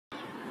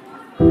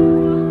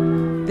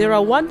There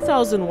are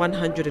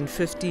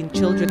 1,115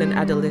 children and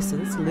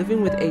adolescents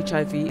living with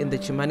HIV in the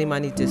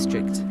Chimanimani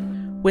District.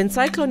 When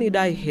Cyclone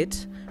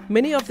hit,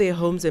 many of their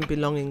homes and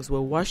belongings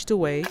were washed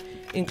away,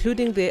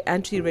 including their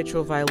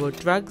antiretroviral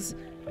drugs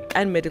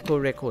and medical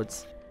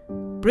records.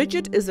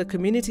 Bridget is a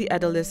Community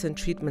Adolescent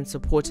Treatment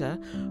Supporter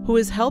who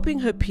is helping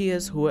her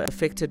peers who were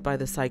affected by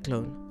the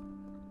cyclone.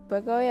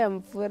 Pakauya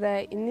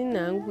mvura inini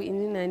hangu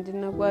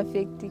handina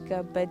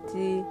kuafektika but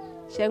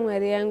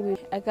shamwari yangu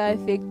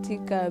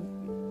akaafektika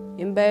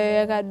imba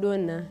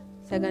yakadonha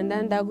saka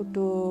ndanda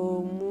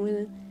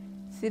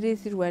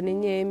kutomusirisirwa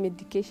nenyaya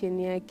yemedication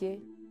yake.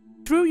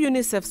 Through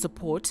UNICEF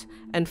support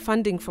and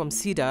funding from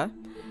CEDA,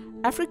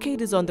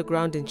 Africaid is on the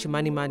ground in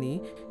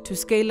Chimanimani to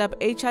scale up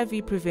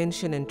HIV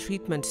prevention and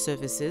treatment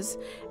services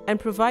and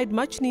provide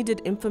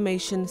much-needed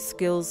information,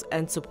 skills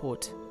and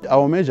support.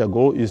 Our major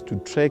goal is to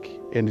track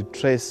and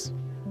trace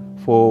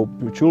for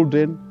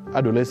children,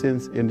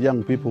 adolescents and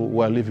young people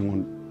who are living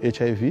on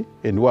HIV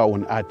and who are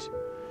on ART.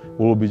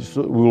 We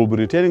will be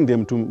returning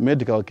them to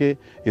medical care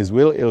as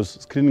well as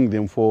screening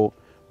them for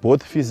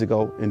both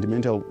physical and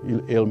mental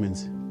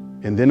ailments,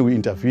 and then we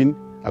intervene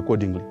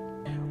accordingly.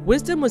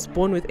 Wisdom was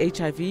born with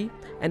HIV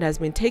and has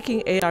been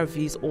taking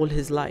ARVs all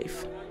his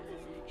life.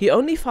 He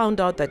only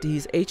found out that he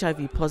is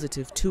HIV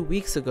positive 2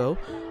 weeks ago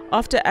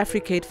after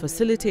Africaid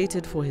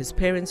facilitated for his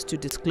parents to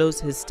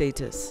disclose his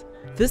status.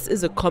 This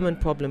is a common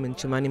problem in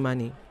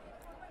Chimanimani.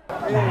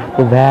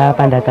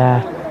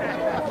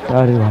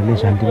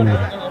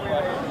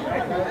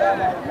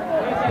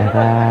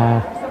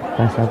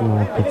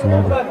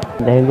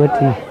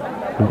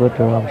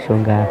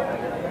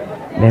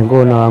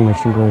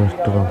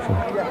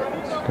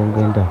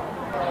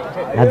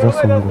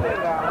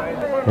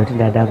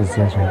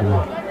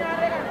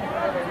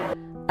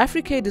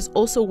 Africaid is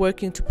also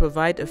working to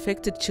provide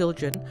affected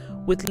children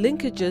with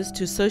linkages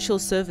to social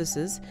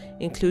services,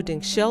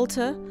 including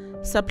shelter,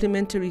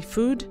 supplementary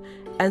food,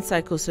 and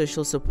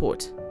psychosocial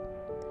support.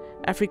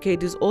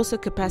 Africaid is also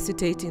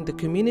capacitating the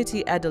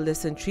Community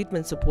Adolescent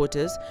Treatment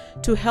Supporters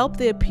to help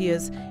their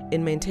peers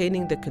in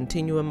maintaining the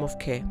continuum of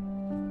care.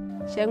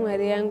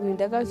 Shamwari yangu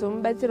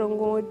ndakazomubatsira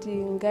ngoti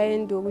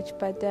ngaende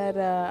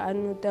kuchipatara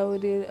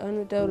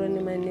anotaura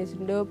nemanesi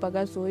ndo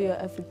pakazouya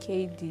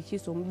Africaid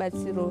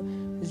chizomubatsira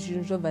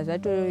zvinhu zvobva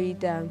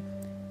zvatoita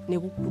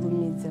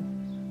nekukurumidza.